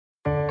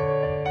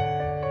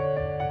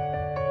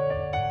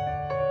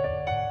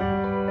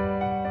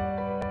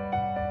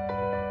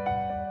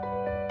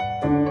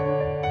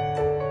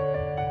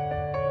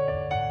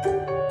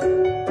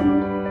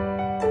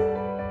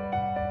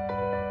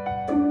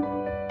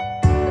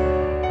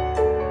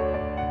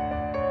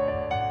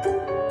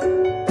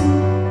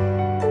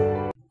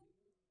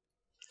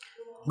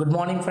Good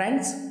morning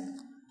friends,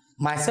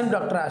 myself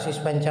Dr. Ashish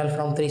Panchal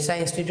from Trisha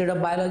institute of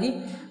biology.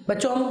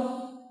 बच्चों हम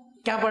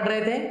क्या पढ़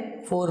रहे थे?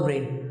 Fore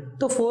brain.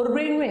 तो फोर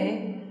ब्रेन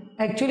में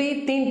एक्चुअली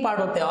तीन पार्ट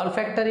होते हैं,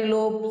 olfactory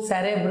lobe,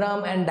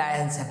 cerebrum and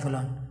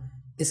diencephalon.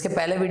 इसके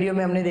पहले वीडियो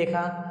में हमने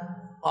देखा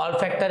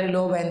olfactory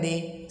lobe and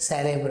the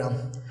cerebrum.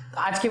 तो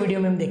आज के वीडियो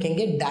में हम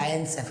देखेंगे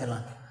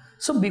diencephalon.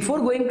 So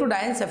before going to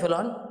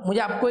diencephalon मुझे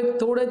आपको एक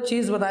थोड़ा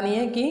चीज़ बतानी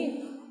है कि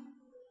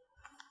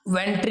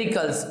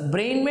वेंट्रिकल्स,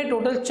 ब्रेन में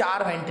टोटल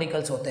 4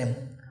 वेंट्रिकल्स होते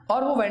हैं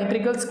और वो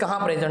वेंट्रिकल्स कहाँ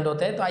प्रेजेंट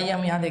होते हैं। तो आइए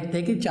हम यहाँ देखते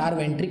हैं कि 4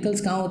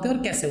 वेंट्रिकल्स कहाँ होते हैं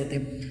और कैसे होते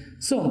हैं।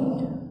 सो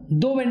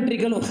 2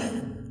 वेंट्रिकल होते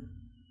हैं।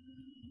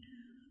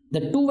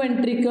 The 2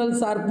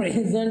 ventricles are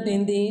present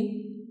in दी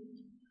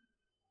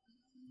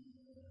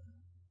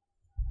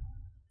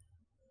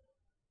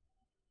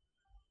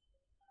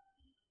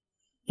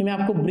ये मैं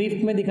आपको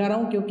ब्रीफ में दिखा रहा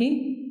हूं क्योंकि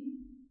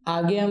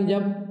आगे हम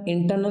जब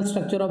इंटरनल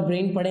स्ट्रक्चर ऑफ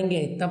ब्रेन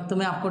पढ़ेंगे तब तो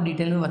मैं आपको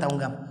डिटेल में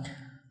बताऊंगा।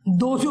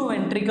 2 जो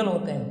वेंट्रिकल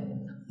होते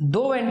हैं,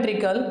 2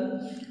 वेंट्रिकल,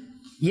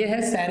 ये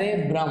है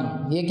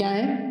सेरेब्रम। ये क्या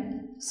है?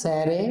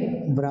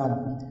 सेरेब्रम।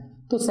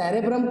 तो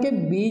सेरेब्रम के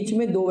बीच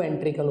में 2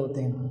 वेंट्रिकल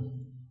होते हैं,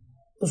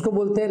 उसको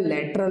बोलते हैं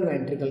लैटरल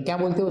वेंट्रिकल। क्या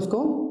बोलते हैं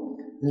उसको?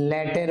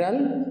 Lateral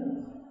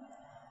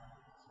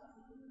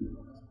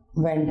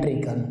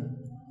ventricle.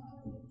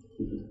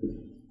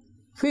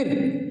 फिर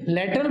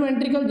लैटरल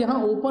वेंट्रिकल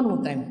जहां ओपन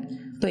होता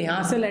है, तो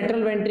यहां से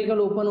लैटरल वेंट्रिकल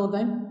ओपन होता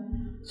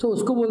है, सो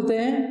उसको बोलते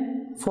हैं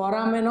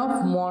फोरामेन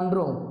ऑफ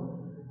मॉन्ड्रो।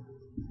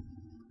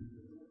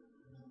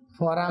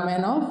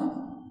 फोरामेन ऑफ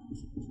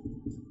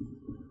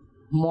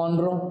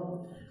मॉन्ड्रो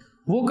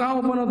वो कहां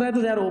ओपन होता है?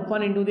 तो they are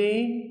open into the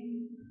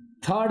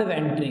 3rd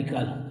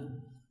ventricle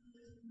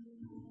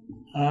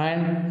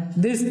and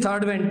this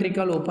 3rd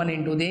ventricle open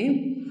into the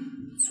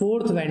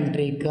 4th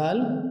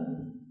ventricle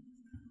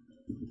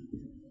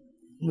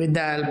with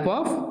the help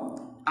of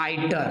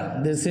iter.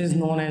 This is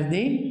known as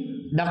the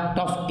duct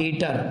of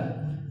iter.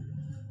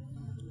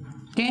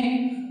 Okay?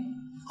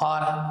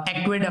 और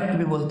aqueduct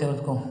भी बोलते हैं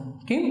उसको।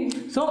 Okay,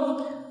 सो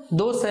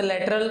 2 से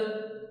lateral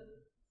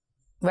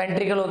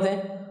ventricle होते हैं,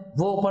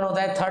 वो open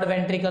होता है 3rd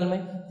वेंट्रिकल में,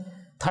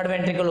 3rd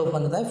वेंट्रिकल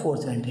ओपन होता है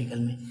 4th वेंट्रिकल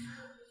में।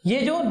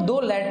 ये जो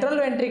 2 लैटरल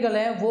वेंट्रिकल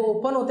है वो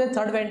ओपन होते हैं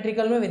 3rd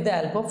वेंट्रिकल में with the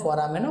help of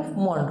foramen of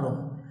मॉन्ड्रो।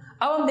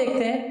 अब हम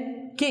देखते हैं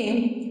कि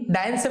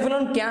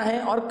डायनसेफेलॉन क्या है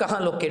और कहाँ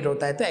लोकेट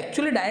होता है। तो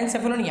एक्चुअली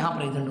डायनसेफेलॉन यहाँ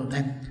प्रेजेंट होता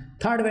है,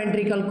 3rd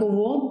वेंट्रिकल को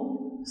वो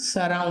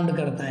सराउंड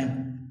करता है।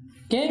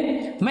 Okay,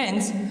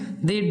 means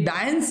the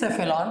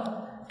diencephalon,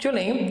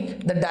 actually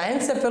the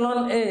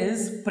diencephalon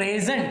is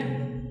present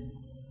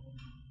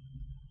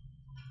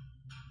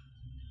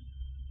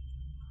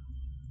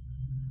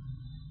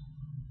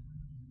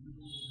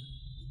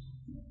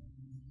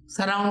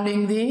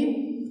surrounding the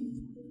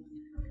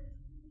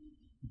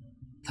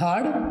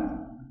 3rd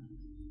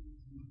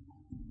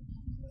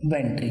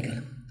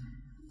ventricle.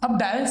 अब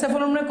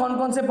डायनसेफेलॉन में कौन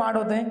कौन से पार्ट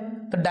होते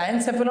हैं? तो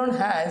diencephalon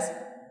has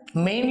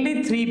mainly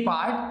 3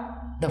 part.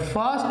 The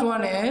first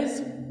one is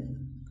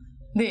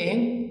the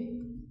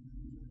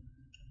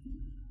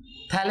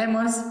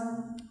thalamus,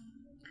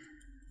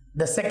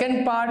 the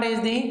second part is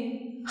the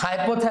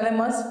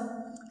hypothalamus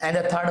and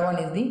the third one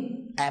is the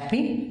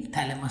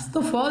epithalamus.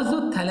 तो first जो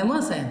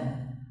थैलेमस है,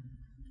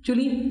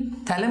 actually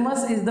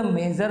thalamus is the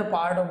major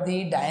part of the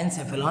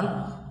diencephalon.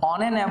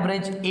 On an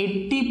average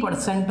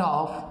 80%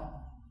 of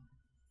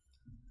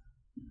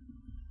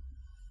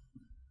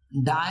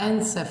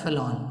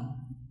diencephalon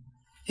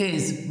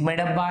is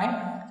made up by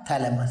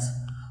thalamus।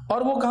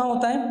 और वो कहाँ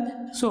होता है?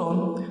 So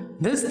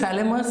this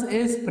thalamus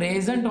is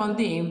present on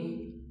the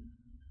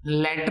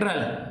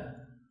lateral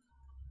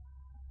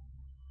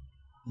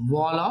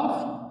wall of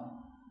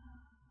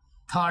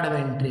 3rd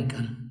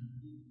ventricle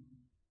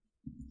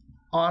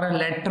or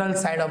lateral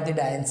side of the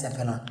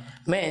diencephalon।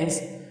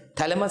 Means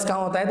thalamus कहाँ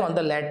होता है? तो on the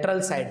lateral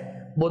side,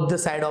 both the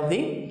side of the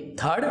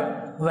 3rd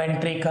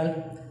ventricle.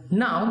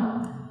 Now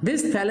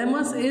this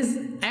thalamus is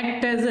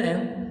act as a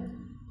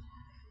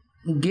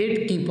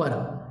gate keeper.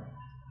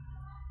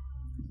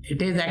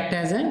 It is act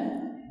as a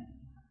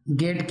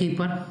gate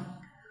keeper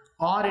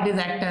और it is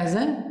act as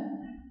a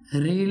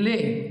relay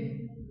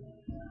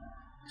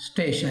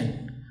station.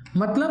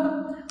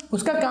 मतलब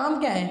उसका काम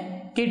क्या है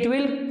कि it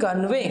will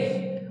convey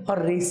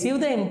और receive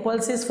the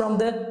impulses from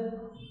the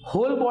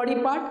whole body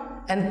part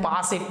and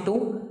pass it to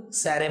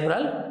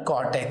cerebral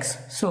cortex।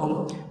 so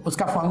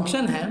उसका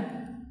function है,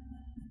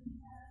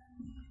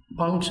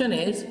 function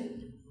is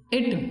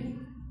it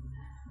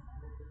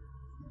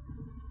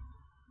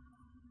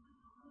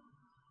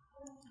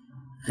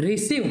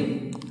receive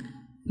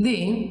the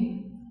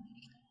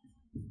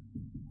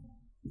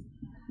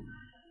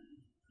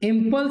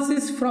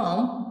impulses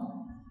from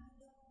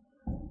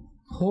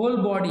whole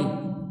body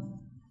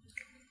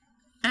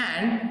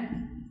and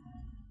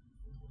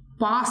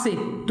pass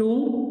it to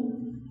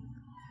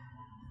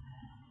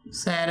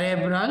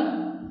cerebral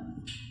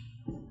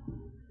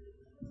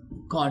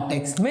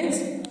cortex.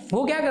 Means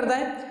वो क्या करता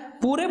है?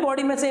 पूरे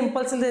body में से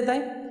impulse देता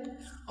है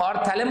और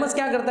थैलेमस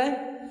क्या करता है?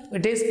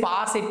 It is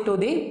pass it to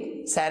the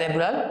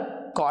cerebral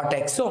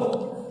cortex. So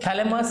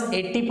thalamus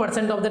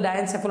 80% of the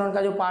diencephalon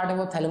का जो पार्ट है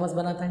वो थैलेमस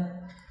बनाता है,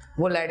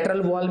 वो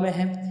लैटरल वॉल में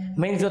है।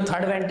 मीन्स जो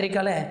थर्ड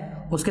वेंट्रिकल है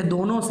उसके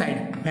दोनों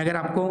साइड, मैं अगर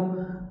आपको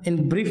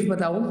इन ब्रीफ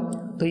बताऊं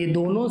तो ये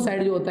दोनों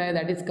साइड जो होता है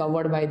that is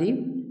covered by the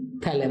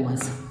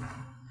thalamus.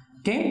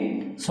 Okay,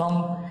 सो हम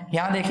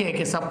यहाँ देखिए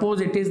कि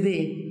suppose it is the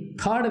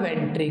third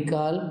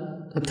ventricle,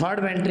 तो थर्ड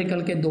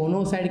वेंट्रिकल के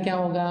दोनों साइड क्या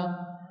होगा,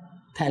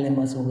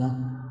 थैलेमस होगा।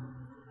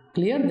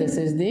 Clear, this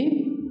is the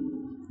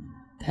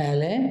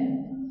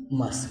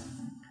thalamus.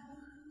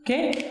 Okay,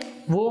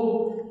 वो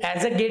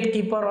एज अ गेट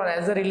कीपर और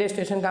एज अ रिले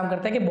स्टेशन काम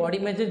करता है कि बॉडी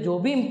में जो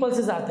भी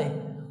इंपल्सेस आते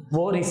हैं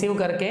वो रिसीव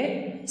करके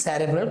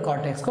सेरेब्रल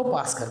कॉर्टेक्स को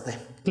पास करते हैं।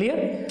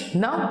 क्लियर,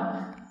 नाउ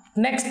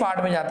नेक्स्ट पार्ट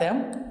में जाते हैं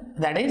हम,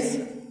 दैट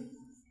इज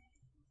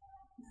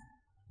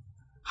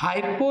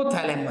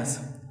हाइपोथैलेमस।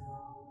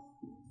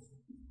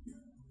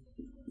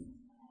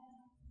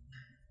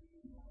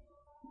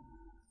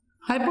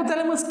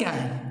 हाइपोथैलेमस क्या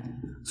है?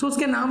 सो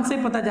उसके नाम से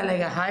पता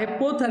चलेगा,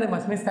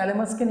 हाइपोथैलेमस मींस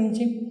थैलेमस के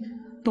नीचे।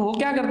 तो वो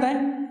क्या करता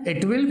है,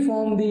 it will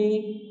form the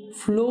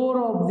floor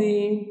of the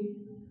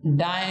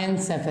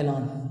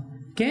diencephalon.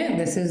 Okay,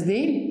 this is the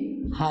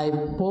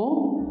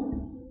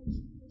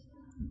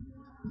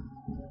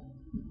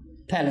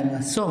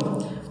hypothalamus. So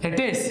it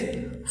is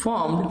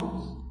formed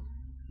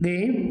the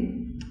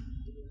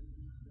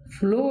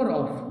floor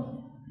of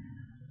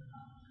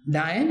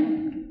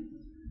diencephalon.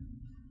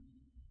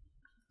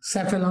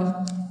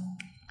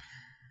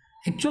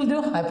 Actual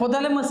जो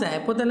हाइपोथैलेमस है,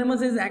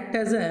 hypothalamus is act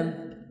as a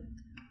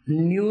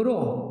neuro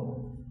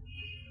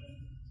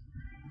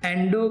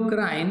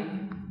endocrine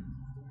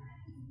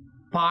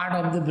part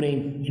of the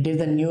brain. It is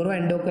the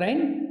neuroendocrine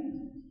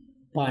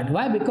part.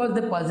 Why? Because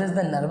they possess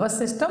the nervous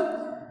system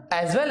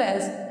as well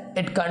as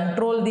it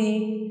control the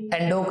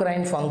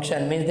endocrine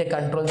function, means they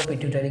control the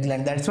pituitary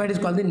gland. That's why it is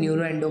called the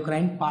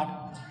neuroendocrine part.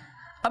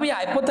 अब ये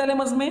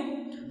hypothalamus में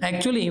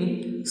actually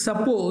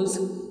suppose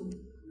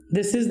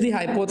this is the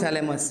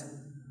hypothalamus.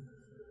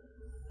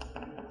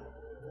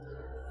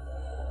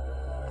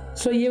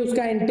 So ये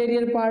उसका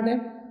anterior part है,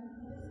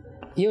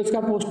 ये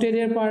उसका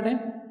posterior part है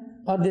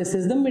और this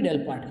is the middle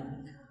part.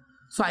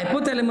 So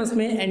hypothalamus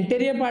में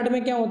एंटेरियर पार्ट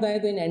में क्या होता है,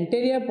 तो इन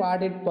anterior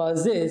part it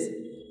pauses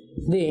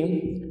the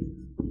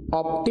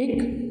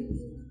optic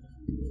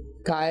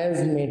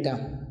कायस्मेटा।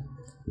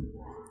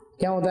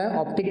 क्या होता है,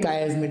 ऑप्टिक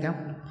कायस्मेटा।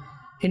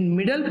 इन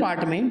मिडल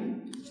पार्ट में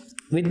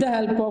with the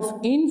help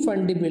of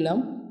infundibulum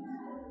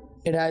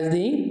it has the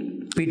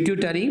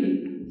pituitary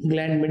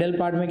gland. Middle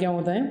part में क्या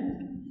होता है,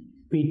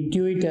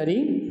 पिट्यूटरी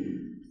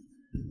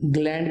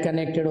ग्लैंड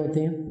कनेक्टेड होते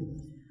हैं।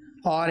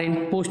 और इन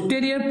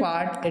posterior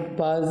part it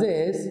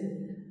pauses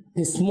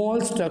the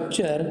small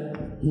structure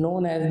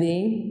known as the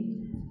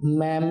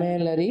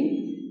mammillary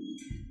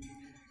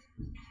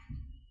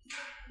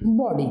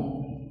body.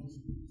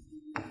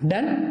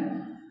 Done.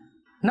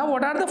 Now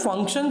what are the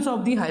functions of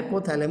the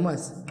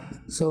hypothalamus?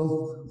 So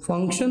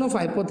function of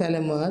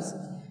hypothalamus,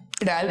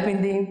 it help in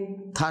the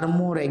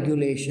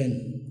thermoregulation.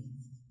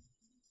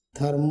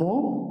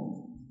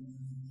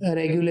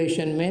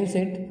 Thermoregulation means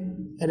it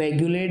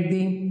regulate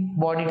the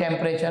body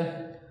temperature.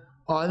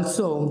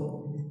 Also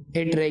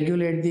it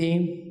regulate the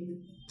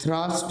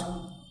thrust,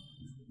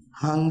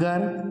 hunger,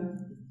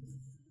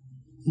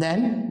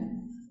 then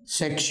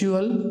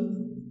sexual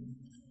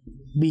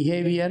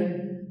behavior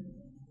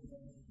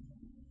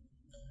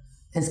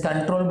is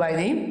controlled by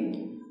the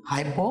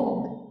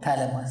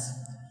hypothalamus.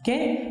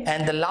 Okay,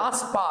 and the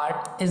last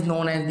part is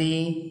known as the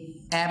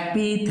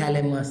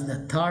epithalamus. The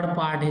third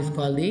part is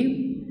called the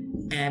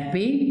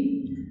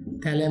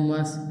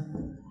epithalamus.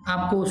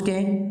 आपको उसके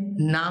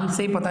नाम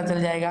से ही पता चल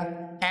जाएगा।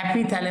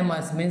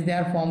 epithalamus means they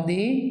are from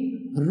the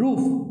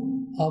roof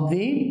of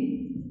the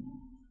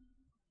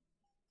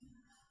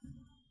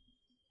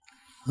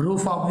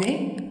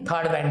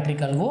third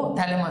ventricle, वो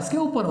thalamus के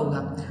ऊपर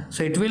होगा।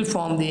 so it will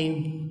form the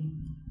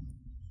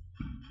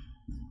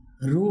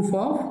roof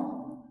of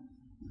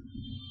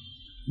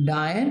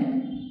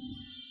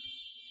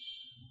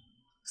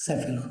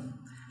diencephalon.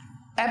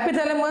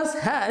 Epithalamus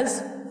has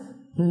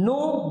no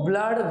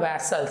blood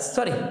vessels,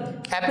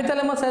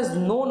 epithalamus has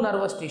no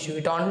nervous tissue,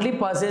 it only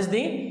possesses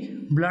the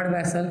blood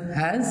vessel,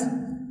 has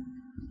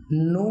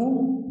no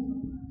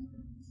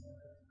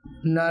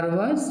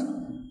nervous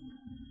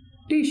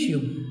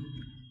tissue,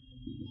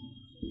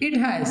 it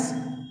has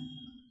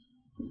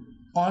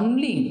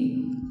only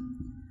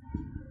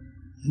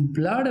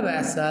blood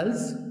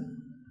vessels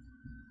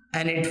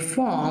and it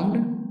formed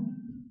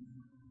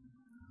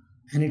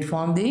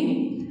the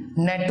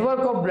network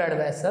of blood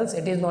vessels.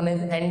 It is known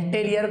as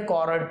anterior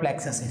choroid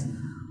plexus.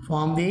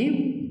 Form the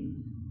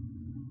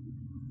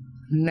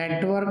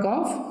network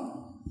of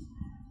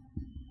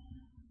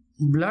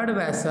blood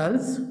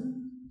vessels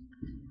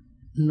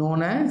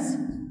known as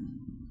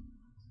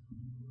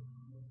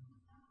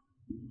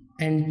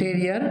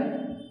anterior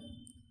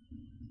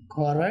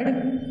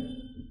choroid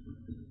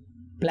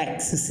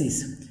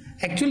plexus.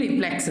 Actually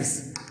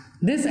plexus,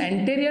 this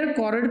anterior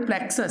choroid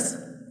plexus,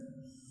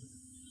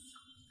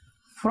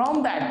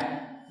 from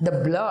that the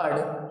blood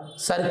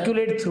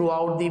circulate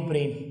throughout the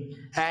brain,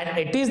 and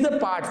it is the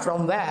part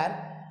from where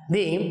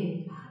the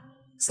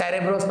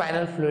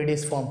cerebrospinal fluid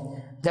is formed.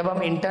 जब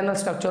हम internal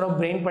structure of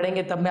brain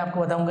पढ़ेंगे तब मैं आपको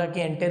बताऊंगा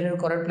कि anterior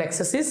coral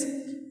plexus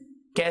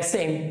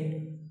कैसे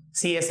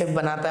CSF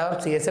बनाता है और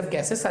CSF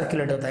कैसे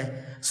सर्कुलेट होता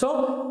है. सो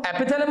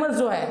एपिथैलेमस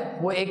जो है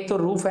वो एक तो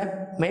रूफ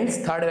है, मीन्स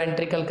थर्ड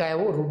वेंट्रिकल का है,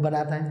 वो रूफ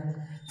बनाता है.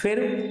 फिर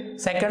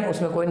सेकंड,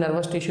 उसमें कोई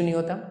नर्वस टिश्यू नहीं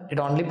होता, it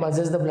only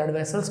possesses the blood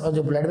vessels, और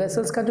जो ब्लड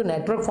वेसल्स का जो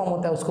नेटवर्क फॉर्म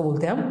होता है उसको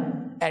बोलते हैं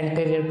हम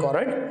एंटेरियर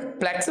कोरल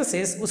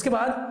प्लेक्सस. उसके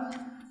बाद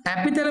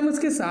एपिथैलेमस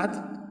के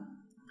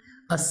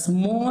साथ a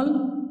small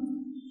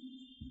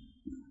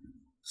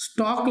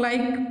stock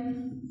like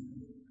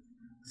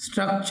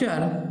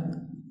structure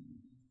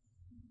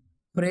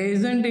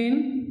present in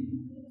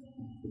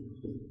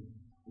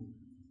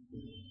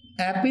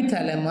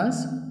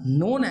epithalamus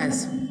known as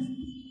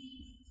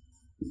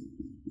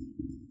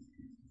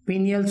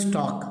pineal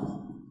stalk,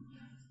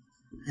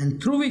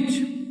 and through which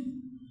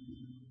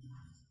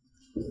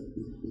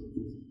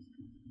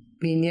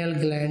pineal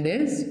gland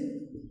is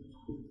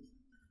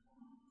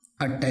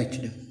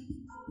attached.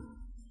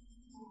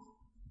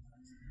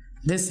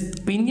 This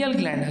pineal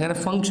gland, अगर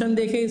फंक्शन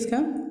देखें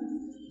इसका,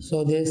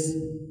 so this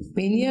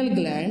pineal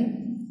gland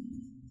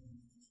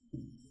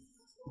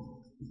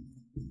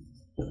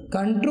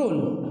control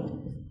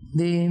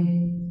the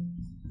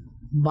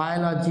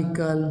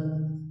biological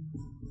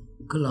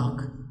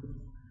clock.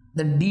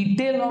 The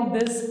detail of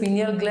this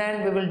pineal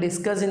gland we will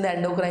discuss in the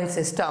endocrine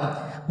system,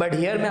 but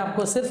here मैं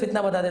आपको सिर्फ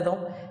इतना बता देता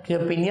हूँ कि जो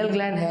pineal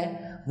gland है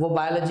वो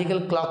बायोलॉजिकल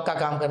क्लॉक का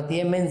काम करती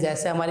है. मीन्स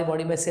जैसे हमारी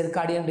बॉडी में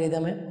सर्काडियन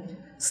रिदम है,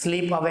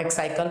 स्लीप अवेक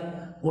साइकिल,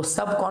 वो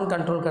सब कौन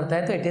कंट्रोल करता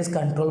है? तो it is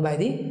control by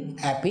the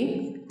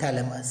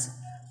epithalamus.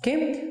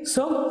 Okay,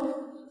 सो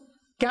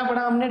क्या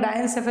पढ़ा हमने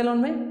डायनसेफेलॉन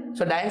में?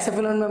 सो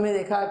डायनसेफेलॉन में हमने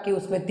देखा कि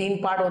उसमें 3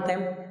 पार्ट होते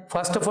हैं.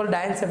 फर्स्ट ऑफ ऑल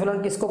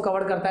डायनसेफेलॉन किसको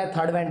कवर करता है?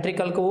 थर्ड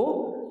वेंट्रिकल को वो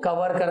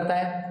कवर करता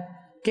है.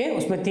 ओके,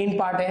 उसमें 3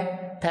 पार्ट है,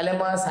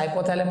 thalamus,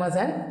 hypothalamus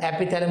and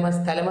epithalamus.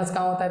 Thalamus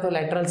कहाँ होता है? तो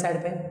लेटरल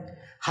साइड पे.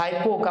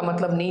 हाइपो का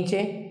मतलब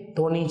नीचे,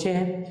 तो नीचे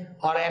है,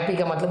 और एपी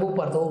का मतलब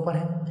ऊपर, तो ऊपर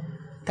है.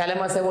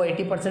 थैलेमस है वो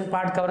 80%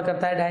 पार्ट कवर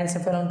करता है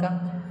डायनसेफेलॉन का.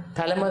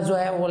 थैलेमस जो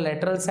है वो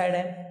लेटरल साइड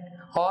है,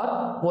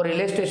 और वो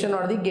रिले स्टेशन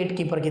और दी गेट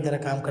कीपर की तरह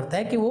काम करता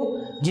है कि वो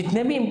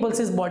जितने भी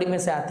इंपल्सेस बॉडी में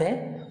से आते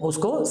हैं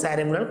उसको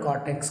सेरेब्रल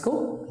कॉर्टेक्स को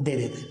दे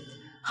देते हैं.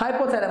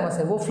 हाइपोथैलेमस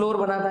है वो फ्लोर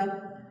बनाता है,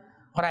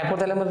 और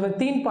हाइपोथैलेमस में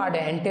 3 पार्ट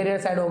है. एंटेरियर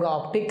साइड होगा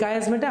ऑप्टिक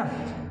कायस्मेटा,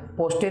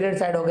 पोस्टीरियर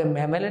साइड होगा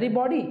मैमलरी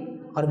बॉडी,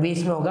 और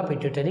बीच में होगा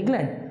पिट्यूटरी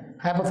ग्लैंड.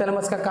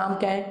 हाइपोथैलेमस का काम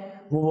क्या है?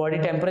 वो बॉडी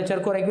टेम्परेचर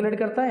को रेगुलेट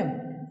करता है,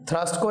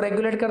 थ्रस्ट को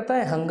रेगुलेट करता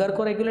है, हंगर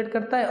को रेगुलेट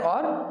करता है,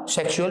 और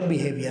सेक्सुअल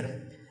बिहेवियर.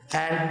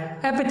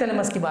 एंड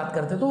एपिथैलेमस की बात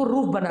करते हैं तो वो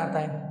रूफ बनाता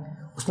है,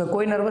 उसमें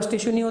कोई नर्वस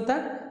टिश्यू नहीं होता,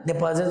 दे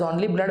पॉसेस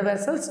ओनली ब्लड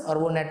वेसल्स, और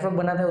वो नेटवर्क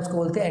बनाता है, उसको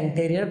बोलते हैं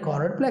एंटेरियर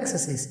कोरल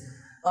प्लेक्सस.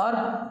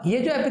 और ये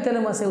जो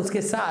एपिथैलेमस है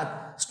उसके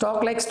साथ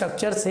स्टॉक लाइक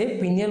स्ट्रक्चर से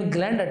पिनियल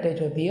ग्लैंड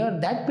अटैच होती है, और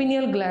that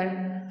pineal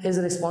gland is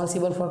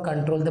responsible for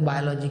control the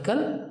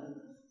biological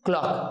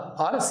clock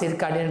और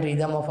circadian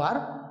rhythm of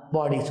our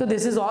body. So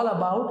this is all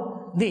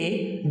about the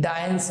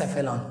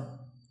diencephalon.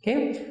 Okay,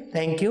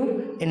 thank you.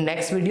 In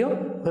next video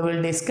we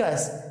will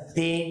discuss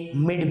the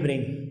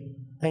midbrain.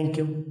 Thank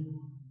you.